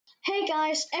Hey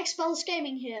guys, Xspells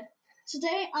Gaming here.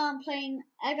 Today I'm playing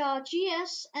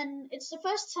Agar.gs and it's the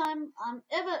first time I'm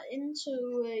ever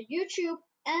into YouTube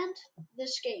and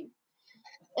this game.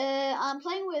 I'm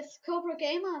playing with Cobra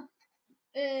Gamer,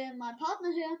 my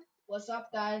partner here, What's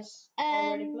up, guys?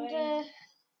 Already and playing?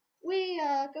 we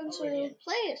are going to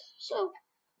play it. So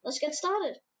let's get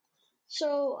started.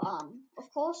 So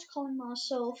of course, calling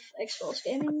myself Xspells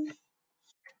Gaming.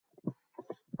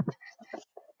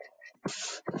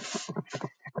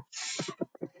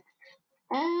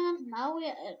 And now we're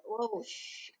at,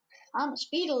 I'm a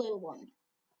speedy little one.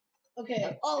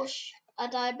 Okay. I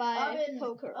died by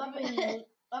poker. Up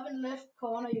in left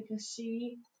corner, you can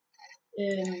see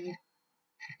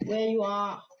where you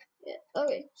are. Yeah,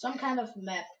 okay. Some kind of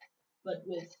map, but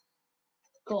with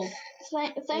called.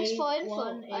 Thanks for info.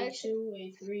 A1, A2,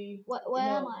 A3. Where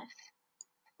am I?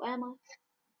 Where am I?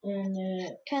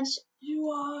 And Can't see.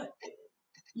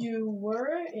 You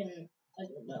were in, I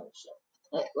don't know. So.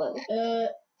 Well.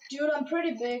 Dude, I'm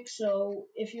pretty big, so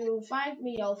if you find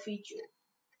me, I'll feed you.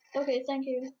 Okay, thank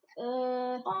you.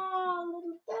 Little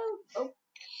dog.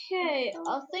 Okay,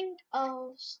 I think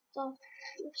I'll stop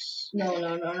this.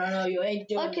 No, you ain't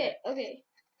doing Okay, okay.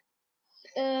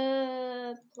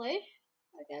 Play,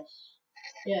 I guess.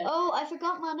 Yeah. Oh, I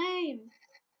forgot my name.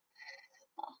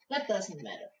 That doesn't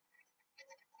matter.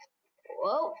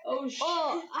 Whoa. Oh, shit.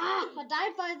 I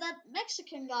died by that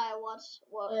Mexican guy.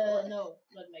 What? No,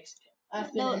 not Mexican.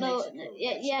 I've been in Mexico.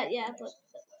 Yeah, but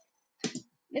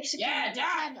Mexican. Yeah,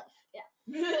 kind of. Yeah.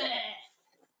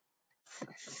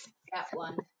 Got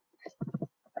one.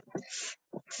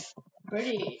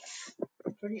 Pretty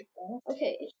awesome.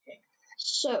 Okay.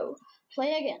 So,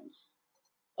 play again.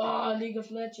 Oh, League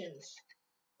of Legends.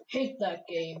 Hate that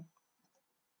game.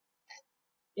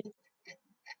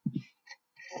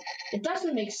 It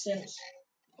doesn't make sense.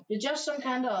 You're just some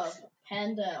kind of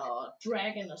panda or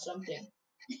dragon or something.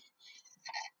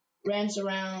 Runs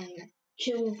around,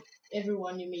 kill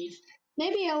everyone you meet.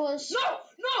 Maybe I was.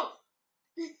 No!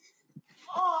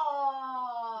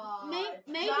 Oh,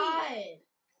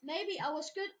 maybe I was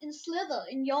good in Slither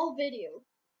in your video,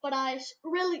 but I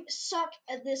really suck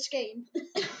at this game.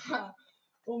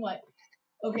 Oh my.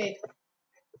 Okay.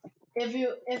 If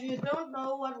you don't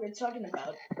know what we're talking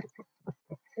about,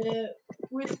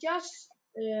 we've just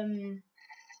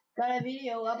got a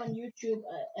video up on YouTube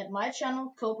at my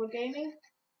channel, Cobra Gaming.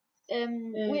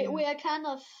 We are kind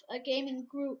of a gaming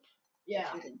group.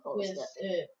 Yeah, with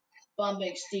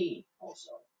XD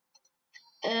also.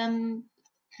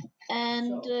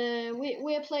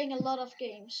 We are playing a lot of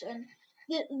games, and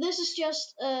this is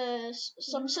just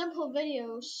some simple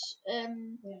videos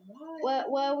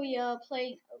where we are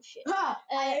playing. Oh shit!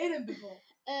 I ate him before.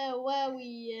 Where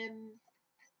we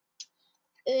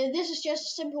this is just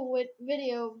a simple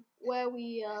video where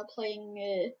we are playing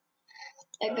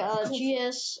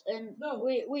Agar.gs, and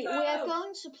we are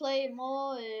going to play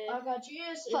more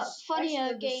Agar.gs is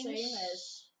funnier games. The same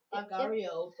as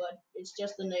Agario, but it's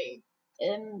just the name.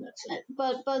 That's it.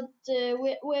 But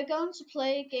we're going to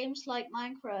play games like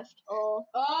Minecraft or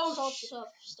sorts of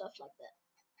stuff like that.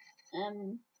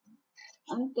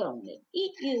 I'm going to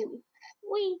eat you.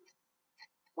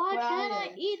 Why can't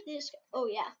I eat this? Oh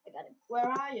yeah, I got him. Where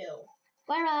are you?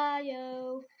 Where are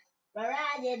you? Where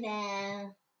are you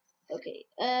now? Okay.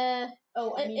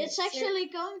 It's actually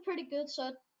going pretty good, so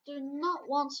I do not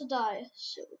want to die.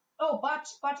 So. Oh,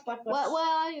 bots. Where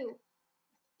are you?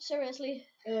 Seriously.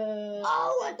 I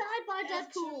died by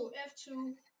that pool.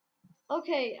 F2.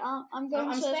 Okay, I'm going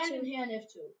to F2. I'm standing here in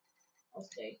F2. I'll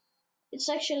stay. It's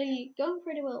actually going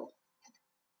pretty well.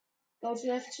 Go to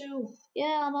F2.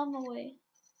 Yeah, I'm on my way.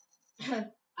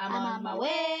 I'm on my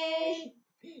way.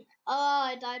 Oh,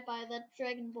 I died by that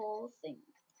Dragon Ball thing.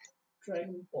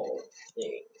 Dragon Ball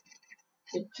thing.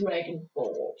 The Dragon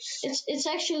Balls. It's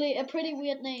actually a pretty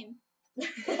weird name.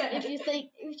 if you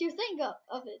think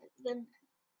of it, then.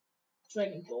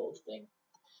 Dragon Ball thing.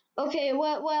 Okay,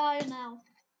 where are you now?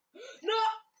 No.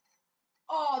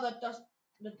 Oh, that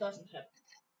doesn't happen.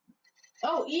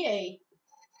 Oh, EA.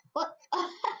 What?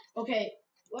 Okay.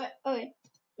 What? Okay.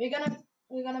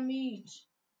 We're gonna meet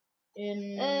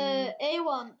in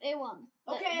A1.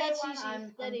 Okay, that's A1.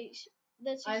 easy.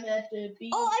 That's easy. I'm at the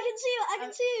B. Oh, I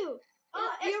can see you.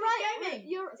 Oh, you're right. Gaming.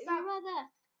 You're right there.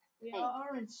 We are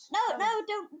orange. No,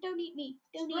 don't eat me.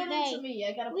 Don't eat me. Into me.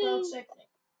 I got a pro technique.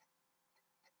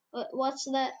 What's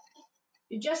that?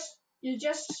 You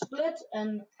just split,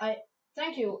 and I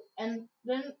thank you, and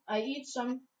then I eat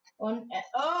some on.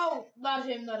 Oh, not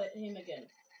him again.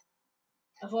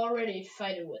 I've already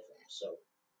fighted with him, so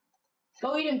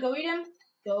go eat him.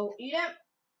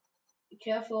 Be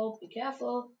careful.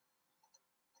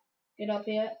 Get up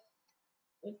here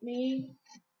with me.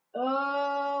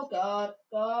 Oh God.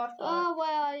 Oh,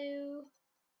 where are you?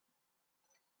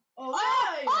 Oh,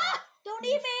 Ah! Don't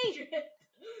eat me! Shit.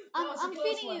 I'm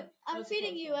feeding you. I'm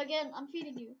feeding you again. I'm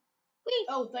feeding you. Wait.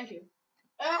 Oh, thank you.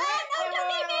 No,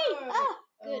 don't eat me! Ah,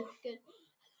 good, good.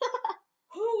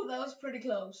 Whew, that was pretty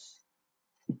close.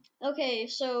 Okay,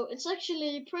 so it's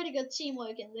actually pretty good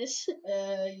teamwork in this.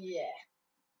 Yeah.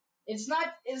 It's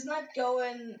not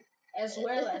going as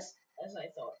well as I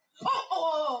thought.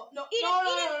 Oh, no. Eat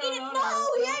it. No,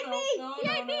 he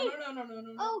ate me.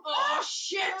 Oh, Oh,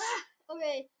 shit.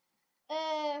 Okay.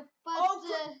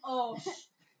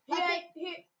 But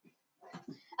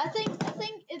I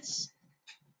think it's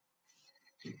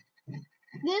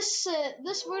this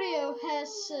video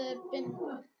has been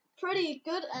pretty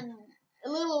good and a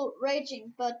little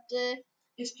raging, but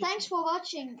thanks for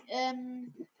watching,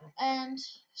 and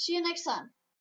see you next time.